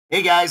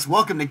Hey guys,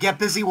 welcome to Get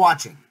Busy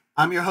Watching.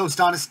 I'm your host,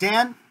 Honest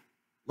Dan.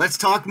 Let's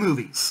talk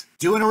movies.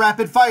 Doing a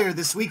rapid fire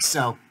this week,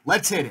 so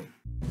let's hit it.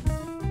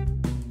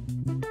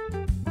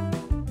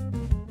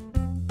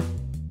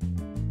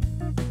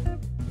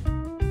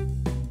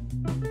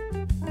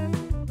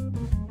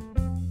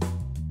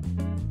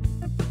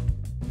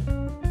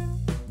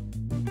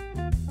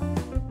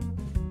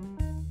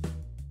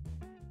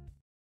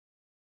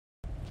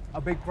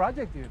 A big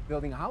project, you're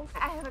building a house?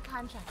 I have a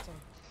contractor.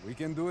 We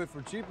can do it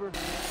for cheaper.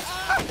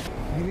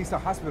 He needs a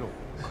hospital.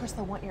 Of course,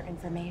 they'll want your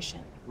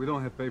information. We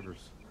don't have papers.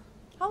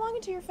 How long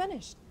until you're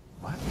finished?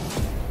 What?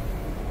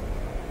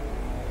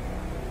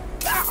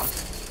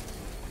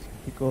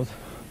 It goes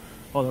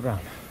all around.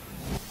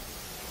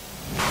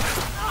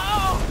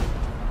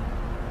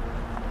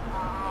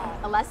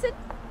 A lesson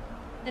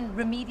in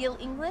remedial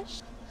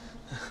English?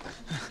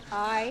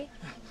 I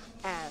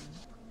am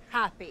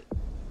happy.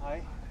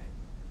 I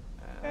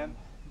am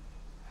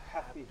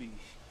happy.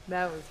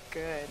 That was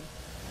good.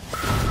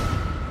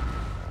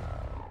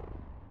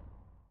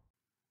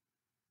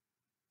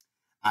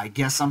 I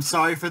guess I'm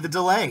sorry for the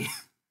delay.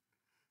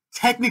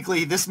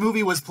 Technically, this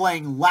movie was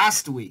playing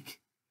last week,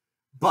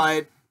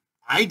 but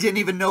I didn't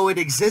even know it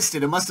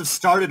existed. It must have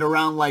started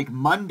around like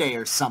Monday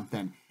or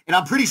something. And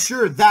I'm pretty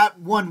sure that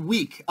 1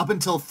 week, up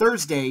until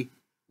Thursday,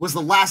 was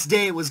the last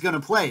day it was going to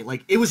play.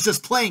 Like, it was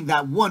just playing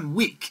that 1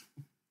 week.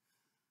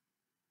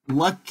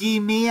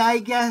 Lucky me, I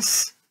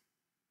guess?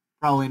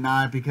 Probably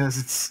not,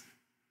 because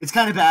it's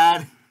kind of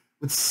bad,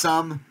 with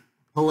some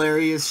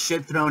hilarious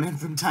shit thrown in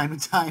from time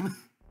to time.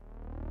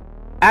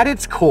 At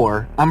its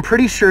core, I'm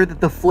pretty sure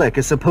that the flick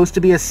is supposed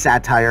to be a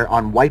satire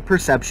on white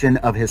perception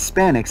of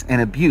Hispanics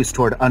and abuse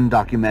toward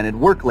undocumented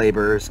work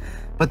laborers,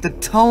 but the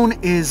tone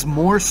is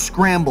more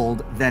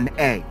scrambled than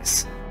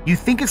eggs. You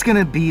think it's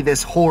gonna be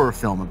this horror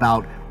film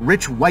about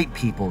rich white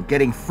people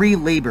getting free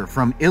labor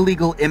from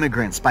illegal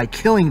immigrants by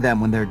killing them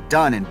when they're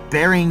done and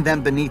burying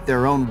them beneath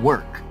their own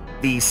work.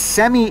 The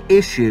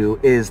semi-issue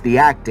is the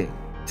acting.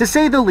 To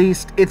say the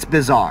least, it's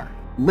bizarre.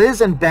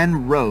 Liz and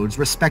Ben Rhodes,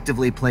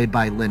 respectively played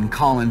by Lynn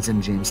Collins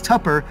and James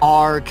Tupper,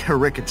 are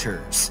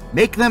caricatures.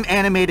 Make them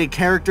animated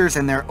characters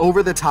and their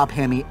over-the-top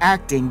hammy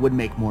acting would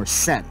make more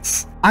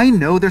sense. I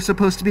know they're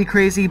supposed to be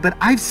crazy, but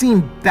I've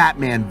seen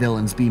Batman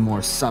villains be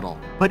more subtle.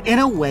 But in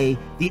a way,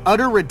 the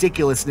utter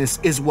ridiculousness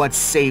is what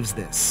saves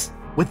this.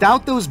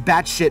 Without those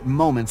batshit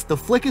moments, the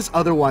flick is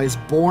otherwise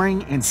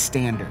boring and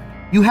standard.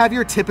 You have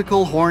your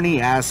typical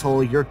horny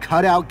asshole, your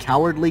cut-out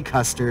cowardly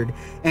custard,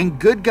 and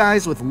good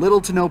guys with little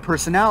to no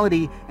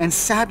personality, and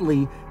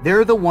sadly,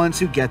 they're the ones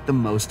who get the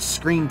most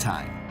screen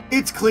time.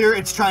 It's clear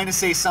it's trying to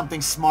say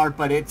something smart,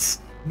 but it's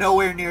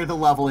nowhere near the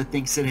level it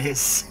thinks it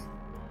is.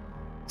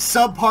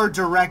 Subpar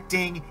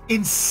directing,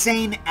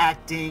 insane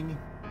acting.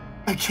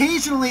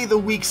 Occasionally the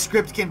weak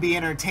script can be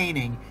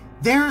entertaining.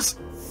 There's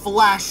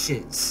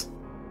flashes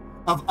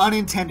of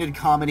unintended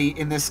comedy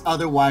in this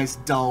otherwise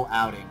dull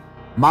outing.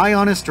 My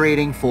honest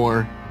rating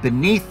for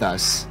Beneath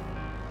Us,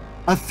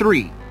 a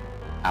 3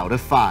 out of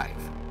 5.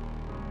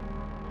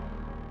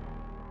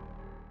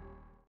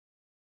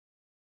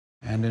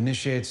 And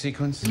initiate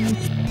sequence. Gina,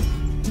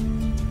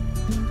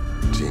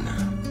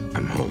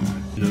 I'm home.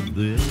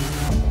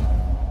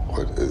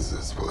 What is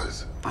this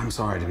place? I'm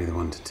sorry to be the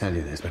one to tell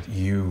you this, but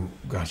you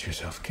got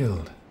yourself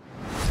killed.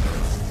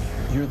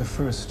 You're the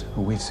first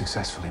who we've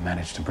successfully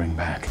managed to bring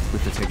back.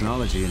 With the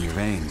technology in your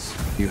veins,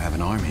 you have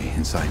an army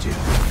inside you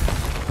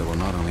that will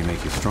not only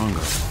make you stronger,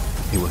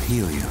 it will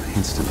heal you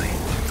instantly.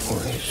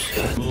 Holy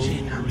shit,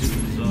 Gina. I'm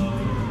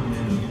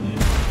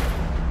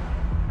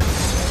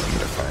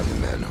gonna find the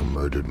man who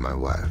murdered my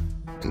wife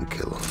and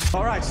kill him.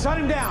 All right, shut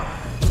him down!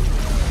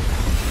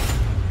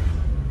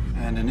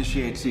 And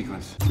initiate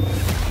sequence.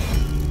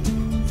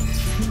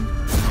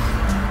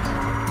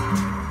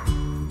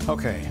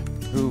 Okay,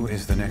 who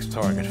is the next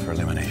target for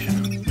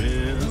elimination?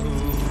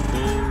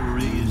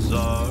 Memories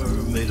are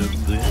made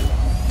of this.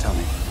 Tell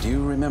me, do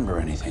you remember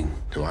anything?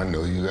 Do I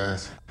know you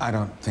guys? I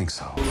don't think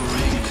so. You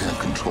can't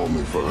control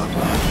me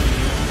forever.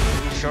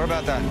 Sure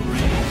about that?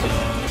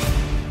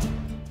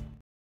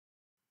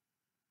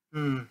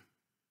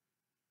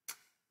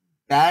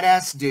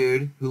 Badass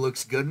dude who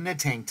looks good in a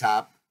tank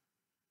top,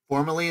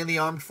 formerly in the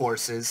armed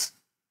forces,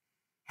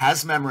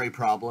 has memory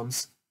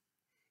problems,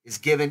 is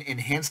given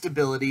enhanced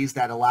abilities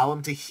that allow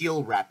him to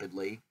heal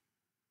rapidly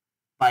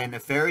by a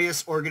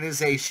nefarious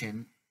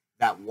organization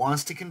that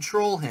wants to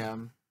control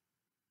him,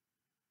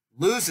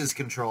 loses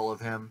control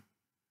of him,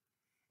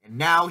 and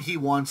now he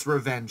wants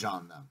revenge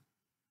on them.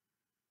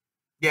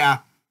 Yeah,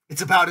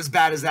 it's about as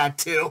bad as that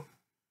too.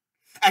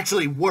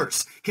 Actually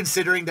worse,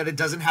 considering that it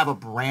doesn't have a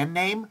brand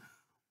name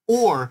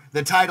or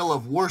the title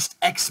of worst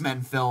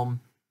X-Men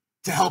film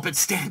to help it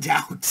stand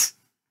out.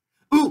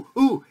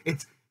 You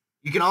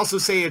can also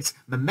say it's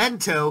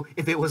Memento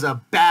if it was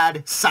a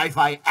bad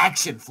sci-fi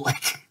action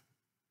flick.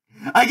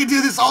 I can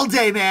do this all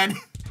day, man.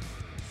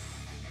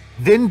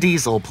 Vin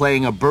Diesel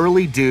playing a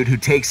burly dude who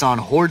takes on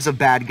hordes of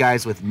bad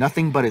guys with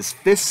nothing but his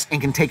fists and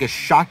can take a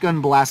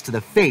shotgun blast to the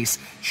face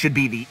should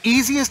be the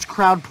easiest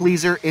crowd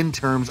pleaser in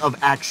terms of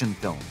action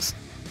films.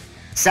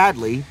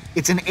 Sadly,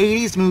 it's an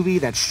 80s movie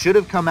that should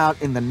have come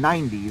out in the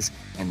 90s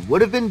and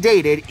would have been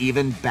dated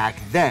even back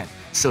then,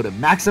 so to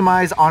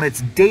maximize on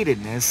its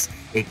datedness,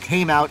 it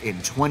came out in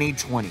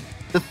 2020.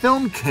 The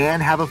film can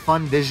have a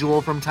fun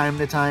visual from time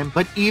to time,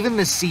 but even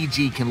the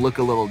CG can look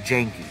a little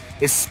janky,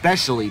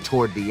 especially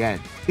toward the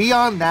end.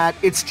 Beyond that,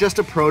 it's just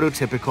a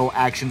prototypical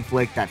action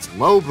flick that's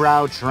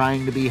lowbrow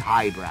trying to be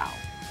highbrow.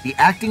 The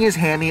acting is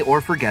hammy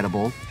or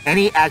forgettable,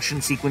 any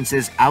action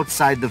sequences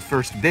outside the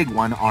first big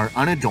one are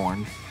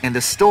unadorned, and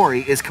the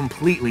story is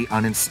completely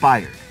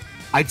uninspired.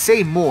 I'd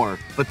say more,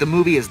 but the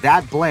movie is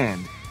that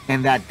bland,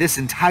 and that this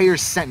entire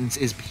sentence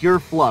is pure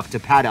fluff to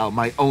pad out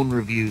my own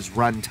review's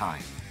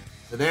runtime.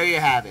 So there you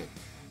have it.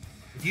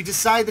 If you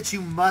decide that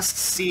you must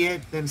see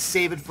it, then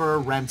save it for a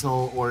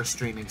rental or a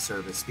streaming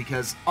service,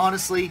 because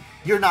honestly,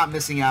 you're not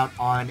missing out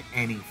on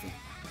anything.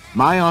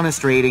 My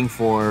honest rating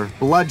for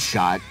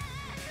Bloodshot,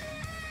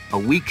 a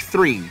weak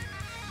 3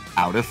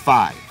 out of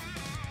 5.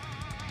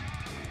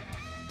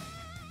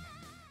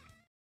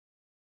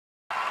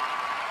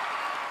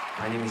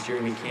 My name is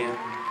Jeremy Camp.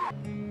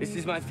 This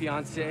is my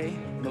fiance,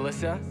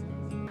 Melissa.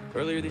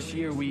 Earlier this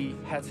year, we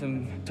had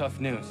some tough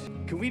news.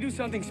 Can we do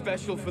something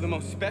special for the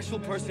most special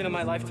person in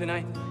my life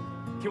tonight?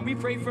 Can we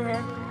pray for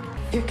her?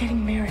 You're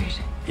getting married.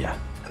 Yeah.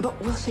 But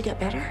will she get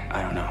better?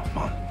 I don't know,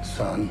 Mom.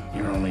 Son,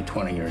 you're only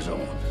 20 years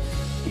old.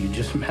 You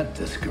just met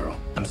this girl.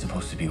 I'm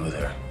supposed to be with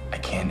her. I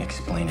can't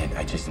explain it.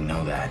 I just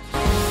know that.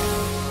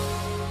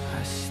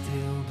 I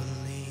still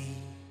believe.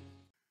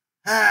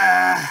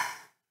 I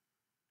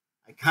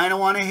kind of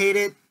want to hate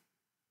it,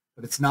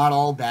 but it's not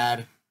all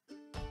bad.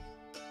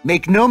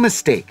 Make no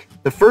mistake,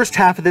 the first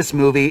half of this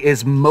movie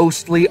is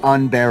mostly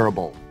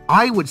unbearable.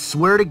 I would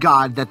swear to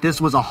God that this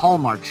was a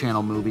Hallmark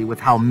Channel movie with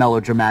how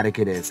melodramatic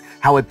it is,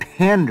 how it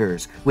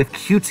panders with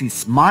cutesy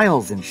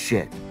smiles and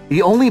shit.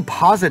 The only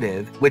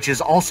positive, which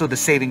is also the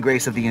saving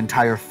grace of the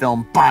entire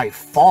film by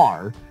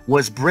far,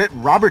 was Britt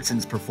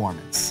Robertson's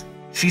performance.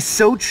 She's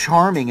so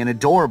charming and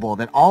adorable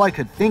that all I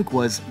could think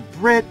was,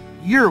 Britt,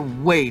 you're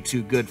way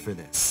too good for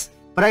this.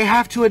 But I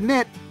have to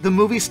admit, the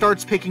movie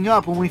starts picking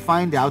up when we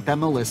find out that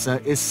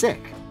Melissa is sick.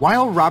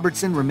 While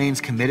Robertson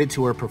remains committed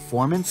to her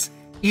performance,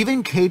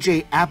 even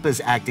KJ Appa's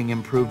acting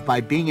improved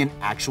by being an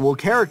actual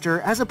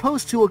character as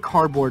opposed to a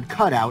cardboard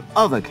cutout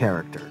of a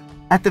character.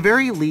 At the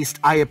very least,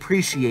 I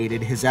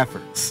appreciated his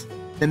efforts.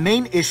 The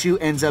main issue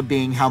ends up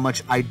being how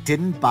much I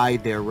didn't buy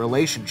their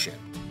relationship.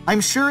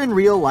 I'm sure in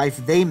real life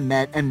they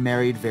met and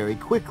married very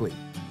quickly,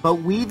 but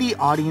we the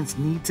audience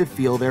need to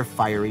feel their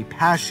fiery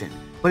passion.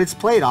 But it's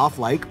played off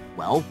like,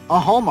 well, a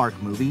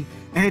Hallmark movie,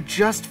 and it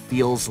just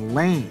feels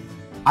lame.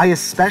 I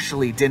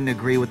especially didn't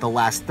agree with the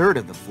last third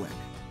of the flick.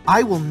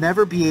 I will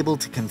never be able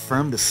to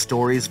confirm the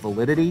story's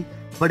validity,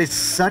 but it's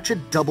such a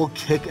double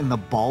kick in the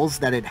balls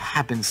that it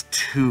happens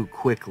too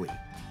quickly.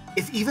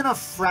 If even a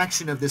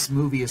fraction of this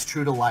movie is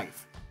true to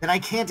life, then I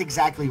can't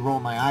exactly roll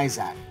my eyes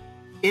at it.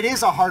 It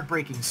is a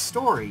heartbreaking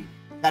story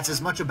that's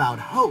as much about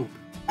hope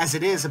as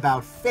it is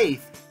about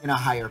faith in a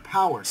higher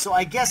power, so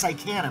I guess I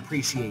can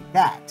appreciate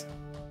that.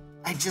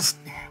 I just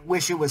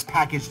wish it was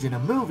packaged in a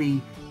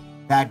movie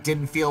that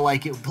didn't feel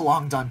like it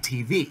belonged on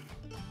TV.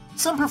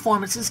 Some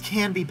performances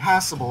can be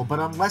passable, but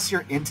unless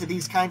you're into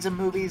these kinds of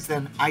movies,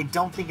 then I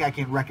don't think I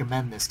can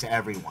recommend this to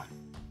everyone.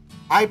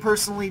 I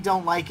personally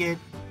don't like it,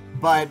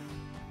 but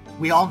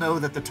we all know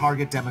that the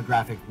target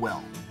demographic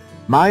will.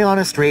 My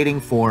honest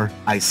rating for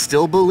I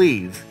Still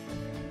Believe,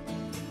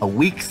 a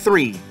weak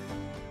 3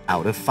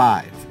 out of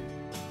 5.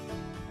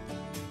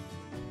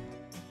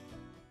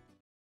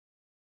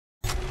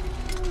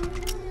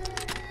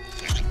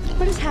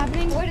 What is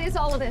happening? What is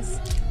all of this?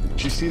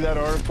 Did you see that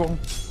article?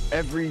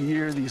 Every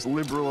year, these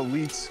liberal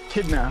elites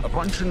kidnap a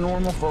bunch of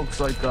normal folks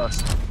like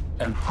us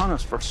and hunt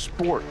us for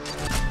sport.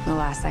 The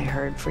last I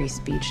heard, free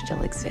speech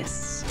still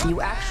exists. You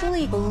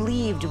actually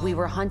believed we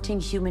were hunting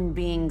human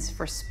beings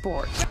for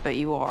sport, but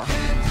you are.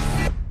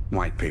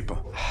 White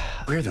people.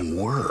 We're them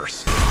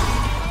worse.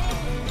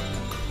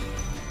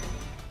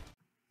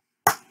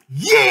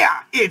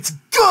 Yeah, it's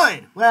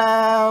good!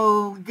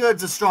 Well,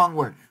 good's a strong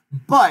word,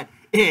 but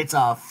it's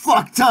a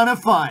fuck ton of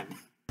fun.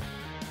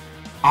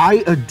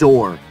 I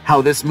adore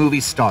how this movie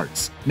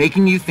starts,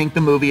 making you think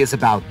the movie is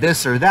about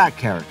this or that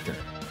character.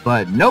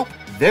 But nope,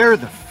 they're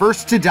the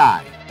first to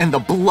die, and the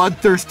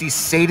bloodthirsty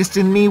sadist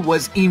in me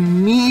was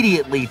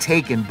immediately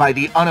taken by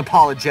the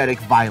unapologetic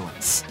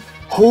violence.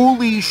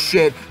 Holy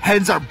shit,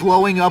 heads are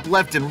blowing up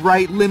left and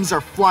right, limbs are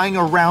flying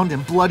around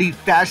in bloody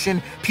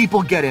fashion,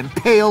 people get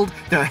impaled,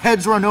 their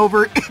heads run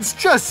over, it's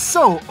just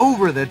so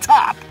over the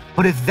top.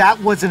 But if that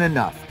wasn't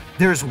enough,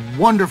 there's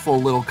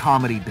wonderful little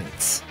comedy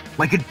bits.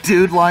 Like a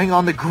dude lying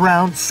on the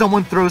ground,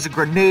 someone throws a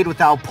grenade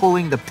without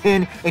pulling the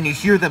pin, and you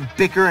hear them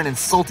bicker and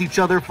insult each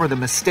other for the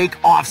mistake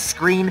off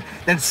screen.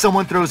 Then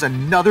someone throws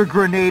another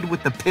grenade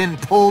with the pin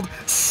pulled.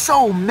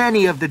 So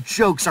many of the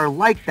jokes are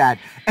like that,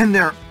 and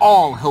they're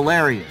all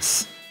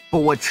hilarious. But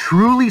what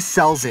truly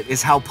sells it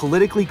is how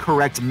politically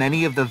correct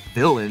many of the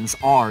villains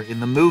are in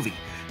the movie.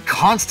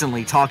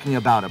 Constantly talking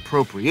about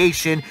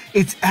appropriation,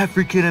 it's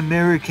African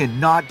American,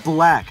 not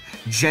black.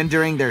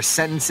 gendering their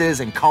sentences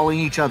and calling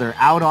each other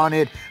out on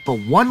it, but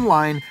one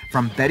line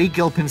from Betty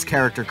Gilpin's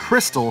character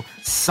Crystal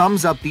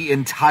sums up the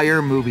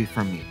entire movie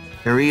for me.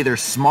 They're either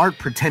smart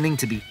pretending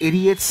to be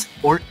idiots,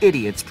 or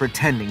idiots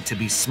pretending to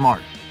be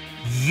smart.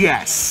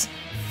 Yes,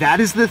 that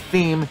is the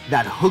theme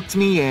that hooked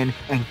me in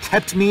and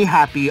kept me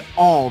happy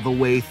all the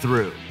way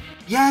through.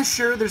 Yeah,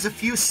 sure, there's a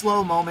few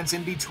slow moments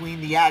in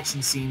between the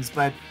action scenes,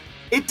 but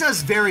it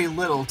does very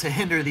little to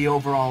hinder the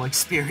overall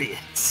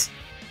experience.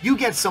 You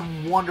get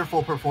some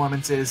wonderful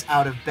performances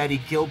out of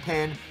Betty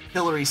Gilpin,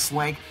 Hilary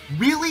Swank.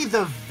 Really,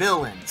 the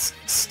villains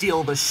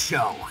steal the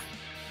show.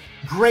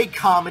 Great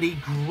comedy,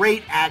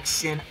 great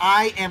action.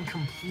 I am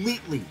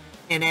completely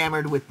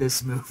enamored with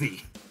this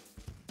movie.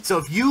 So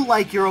if you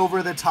like your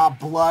over-the-top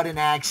blood and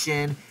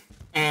action,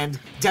 and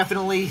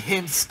definitely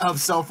hints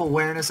of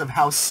self-awareness of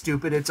how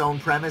stupid its own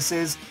premise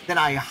is, then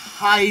I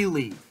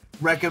highly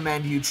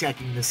recommend you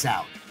checking this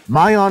out.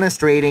 My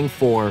honest rating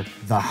for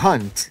The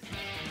Hunt,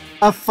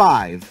 a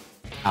 5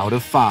 out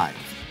of 5.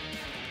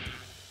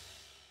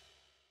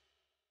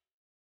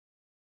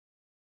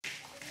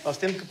 Nós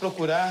temos que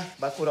procurar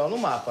BACURAU no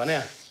mapa,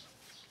 né?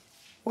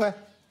 Ué,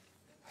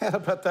 era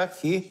pra estar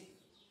aqui.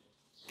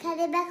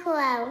 Cadê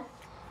BACURAU?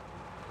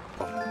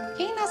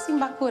 Quem nasce em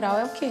BACURAU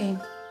é o quê?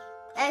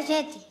 É a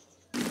gente.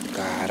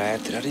 Cara,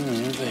 atiraram em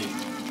mim, velho.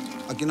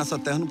 Aqui nessa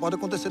terra não pode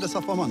acontecer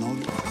dessa forma, não,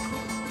 viu?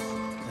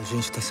 A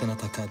gente tá sendo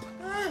atacado.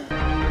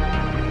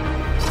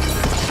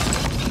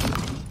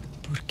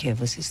 Por que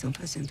vocês estão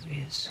fazendo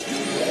isso?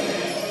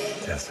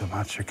 There's so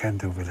much you can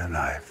do with a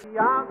knife.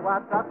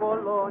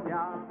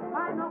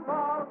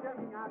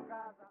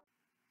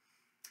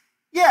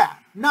 Yeah,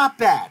 not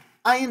bad.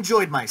 I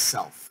enjoyed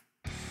myself.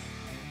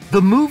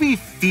 The movie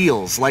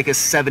feels like a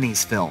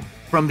 70s film.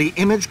 From the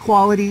image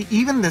quality,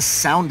 even the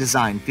sound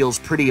design feels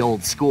pretty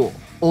old school.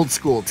 Old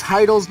school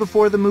titles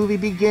before the movie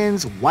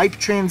begins, wipe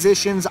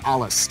transitions a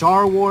la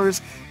Star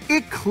Wars.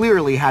 It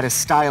clearly had a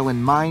style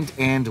in mind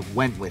and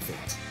went with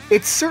it.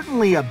 It's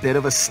certainly a bit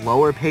of a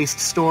slower paced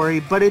story,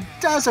 but it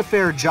does a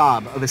fair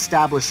job of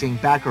establishing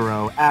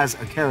BACURAU as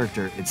a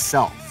character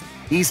itself.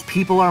 These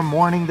people are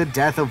mourning the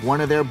death of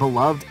one of their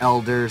beloved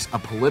elders, a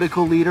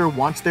political leader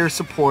wants their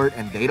support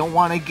and they don't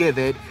want to give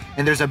it,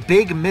 and there's a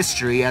big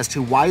mystery as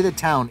to why the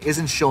town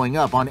isn't showing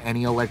up on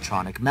any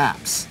electronic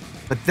maps.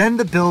 But then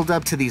the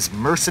build-up to these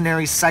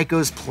mercenary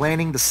psychos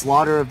planning the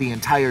slaughter of the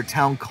entire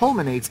town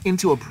culminates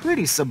into a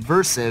pretty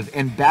subversive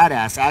and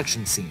badass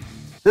action scene.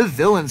 The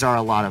villains are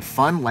a lot of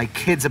fun, like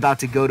kids about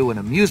to go to an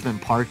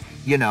amusement park,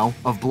 you know,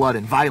 of blood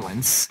and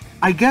violence.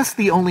 I guess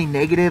the only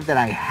negative that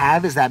I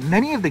have is that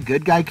many of the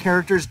good guy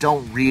characters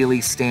don't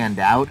really stand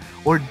out,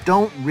 or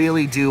don't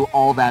really do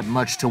all that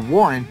much to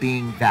warrant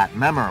being that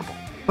memorable.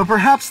 But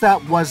perhaps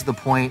that was the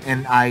point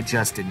and I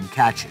just didn't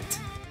catch it.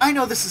 I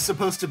know this is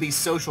supposed to be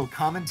social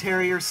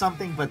commentary or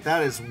something, but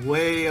that is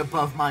way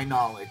above my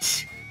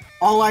knowledge.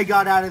 All I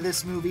got out of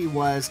this movie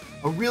was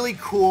a really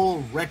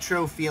cool,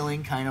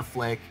 retro-feeling kind of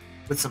flick,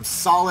 with some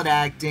solid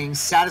acting,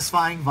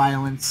 satisfying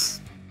violence,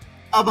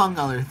 among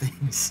other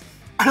things.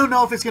 I don't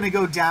know if it's going to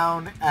go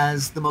down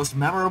as the most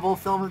memorable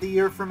film of the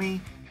year for me,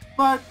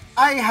 but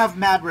I have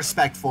mad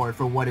respect for it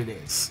for what it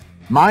is.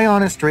 My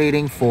honest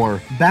rating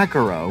for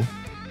BACURAU,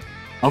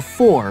 a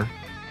 4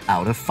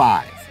 out of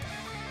 5.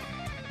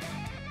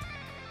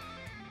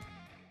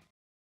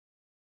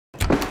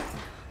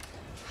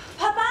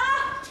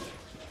 Papa!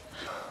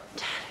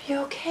 Dad, are you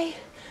okay?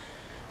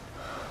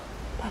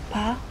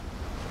 Papa?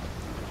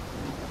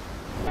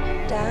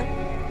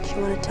 Dad, do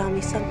you want to tell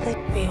me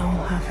something? We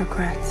all have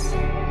regrets.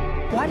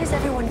 Why does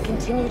everyone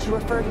continue to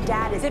refer to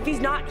Dad as if he's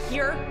not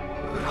here?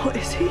 What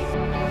is he?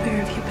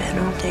 Where have you been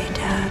all day,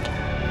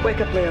 Dad? Wake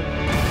up, Leo.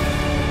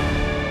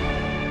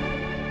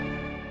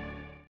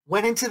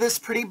 Went into this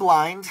pretty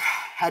blind,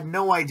 had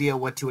no idea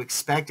what to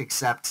expect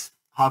except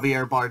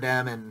Javier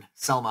Bardem and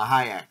Selma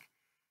Hayek.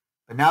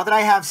 But now that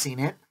I have seen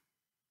it,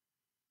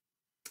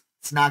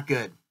 it's not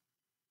good.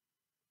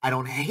 I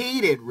don't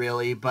hate it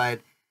really, but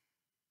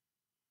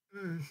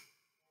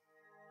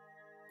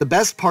the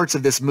best parts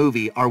of this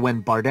movie are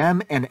when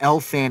Bardem and Elle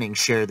Fanning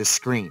share the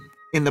screen.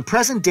 In the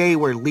present day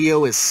where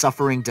Leo is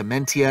suffering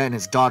dementia and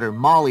his daughter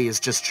Molly is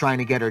just trying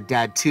to get her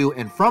dad to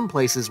and from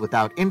places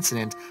without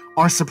incident,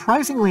 are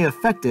surprisingly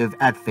effective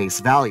at face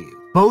value.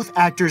 Both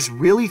actors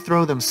really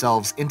throw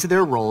themselves into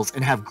their roles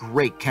and have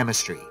great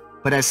chemistry.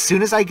 But as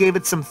soon as I gave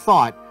it some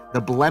thought,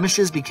 the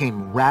blemishes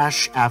became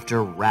rash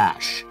after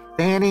rash.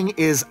 Fanning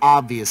is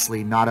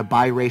obviously not a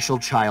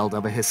biracial child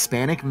of a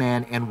Hispanic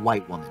man and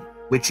white woman,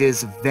 which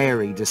is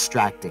very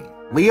distracting.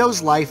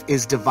 Leo's life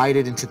is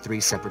divided into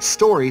 3 separate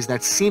stories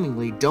that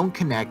seemingly don't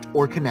connect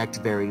or connect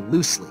very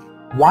loosely.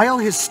 While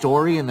his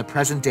story in the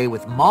present day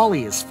with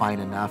Molly is fine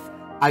enough,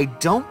 I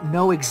don't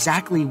know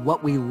exactly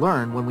what we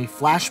learn when we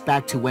flash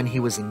back to when he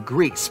was in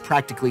Greece,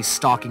 practically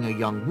stalking a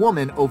young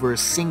woman over a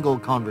single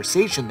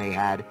conversation they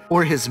had,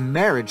 or his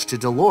marriage to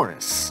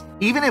Dolores.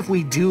 Even if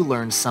we do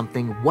learn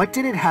something, what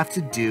did it have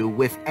to do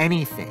with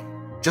anything?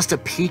 Just a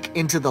peek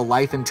into the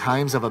life and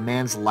times of a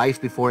man's life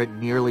before it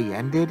nearly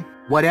ended?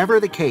 Whatever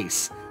the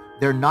case,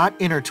 they're not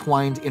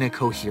intertwined in a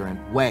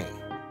coherent way.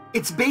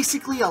 It's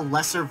basically a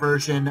lesser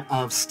version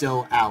of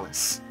Still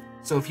Alice.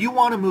 So if you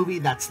want a movie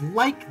that's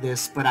like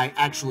this, but I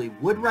actually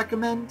would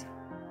recommend,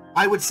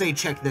 I would say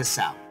check this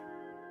out.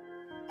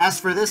 As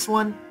for this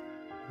one,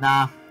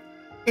 nah.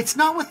 It's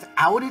not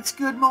without its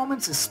good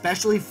moments,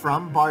 especially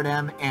from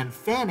Bardem and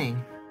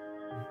Fanning,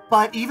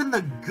 but even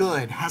the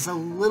good has a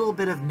little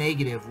bit of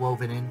negative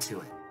woven into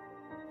it.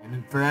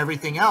 And for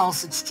everything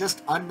else, it's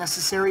just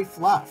unnecessary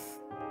fluff.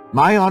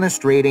 My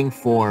honest rating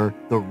for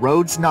The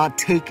Road's Not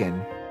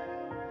Taken,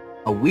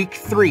 a weak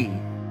 3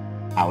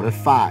 out of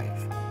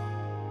 5.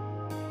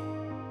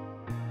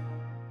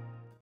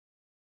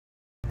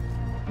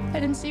 I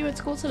didn't see you at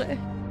school today.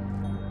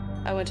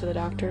 I went to the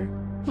doctor.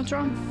 What's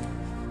wrong?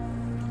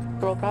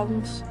 Girl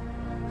problems.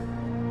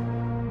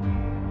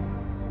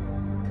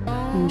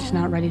 I'm just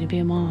not ready to be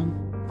a mom.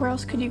 Where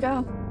else could you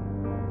go?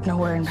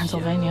 Nowhere in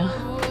Pennsylvania.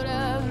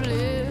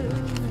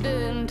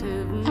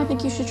 I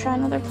think you should try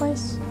another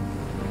place.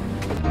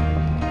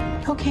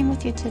 Who came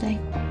with you today?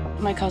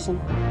 My cousin.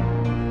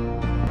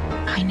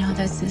 I know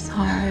this is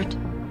hard.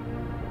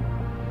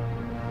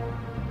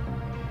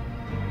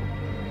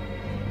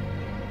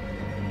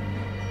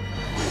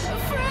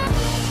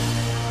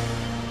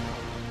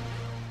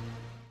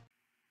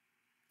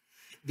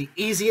 The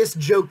easiest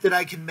joke that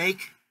I can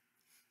make?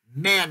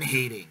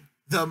 Man-hating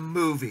the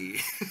movie.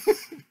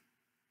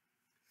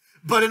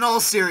 But in all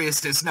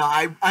seriousness, no,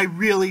 I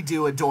really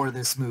do adore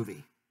this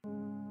movie.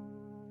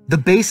 The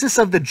basis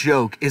of the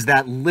joke is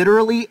that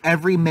literally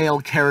every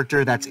male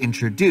character that's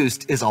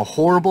introduced is a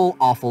horrible,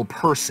 awful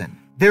person.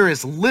 There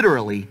is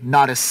literally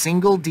not a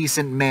single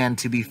decent man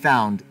to be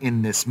found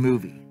in this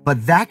movie.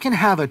 But that can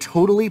have a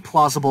totally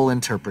plausible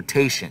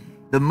interpretation.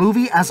 The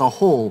movie as a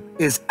whole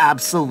is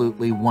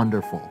absolutely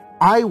wonderful.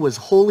 I was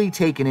wholly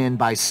taken in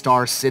by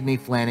star Sydney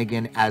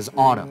Flanagan as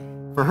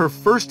Autumn. For her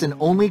first and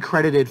only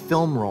credited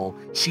film role,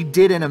 she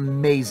did an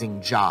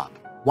amazing job.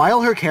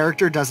 While her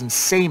character doesn't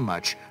say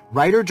much,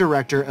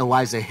 writer-director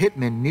Eliza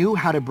Hittman knew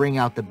how to bring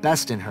out the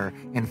best in her,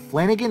 and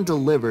Flanagan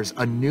delivers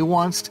a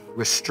nuanced,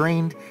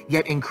 restrained,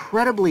 yet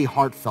incredibly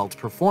heartfelt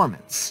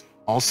performance.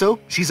 Also,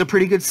 she's a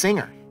pretty good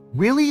singer.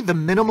 Really, the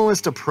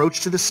minimalist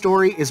approach to the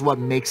story is what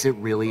makes it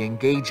really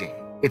engaging.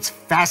 It's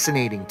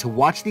fascinating to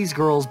watch these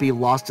girls be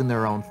lost in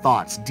their own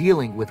thoughts,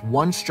 dealing with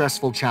one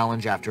stressful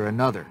challenge after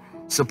another,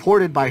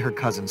 supported by her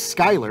cousin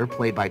Skylar,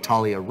 played by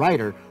Talia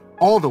Ryder,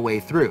 all the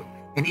way through,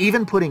 and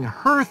even putting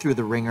her through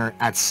the ringer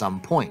at some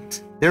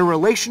point. Their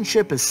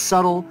relationship is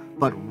subtle,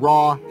 but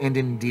raw and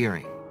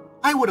endearing.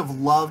 I would have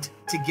loved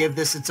to give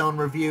this its own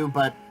review,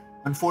 but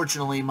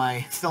unfortunately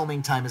my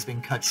filming time has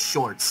been cut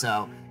short,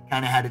 so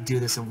kind of had to do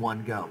this in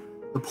one go.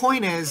 The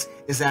point is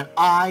that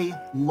I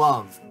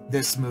love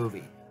this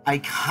movie. I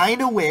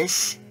kind of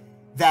wish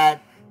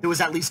that there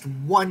was at least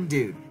one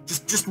dude,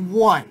 just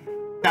one,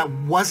 that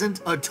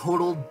wasn't a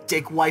total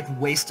dick wipe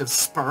waste of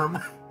sperm.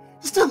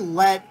 Just to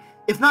let,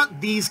 if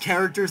not these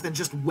characters, then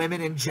just women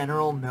in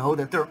general know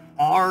that there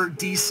are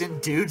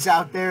decent dudes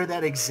out there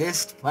that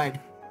exist, but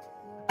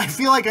I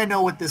feel like I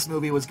know what this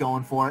movie was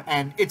going for,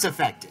 and it's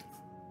effective.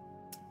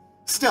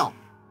 Still,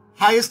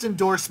 highest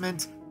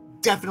endorsement,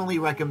 definitely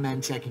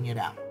recommend checking it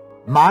out.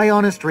 My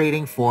honest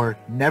rating for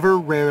Never,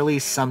 Rarely,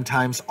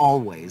 Sometimes,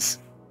 Always,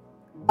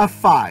 a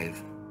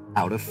 5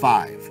 out of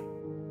 5.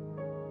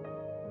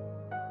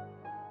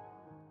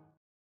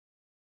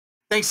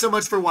 Thanks so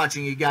much for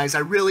watching, you guys. I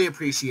really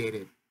appreciate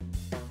it.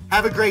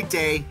 Have a great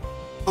day.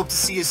 Hope to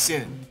see you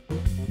soon.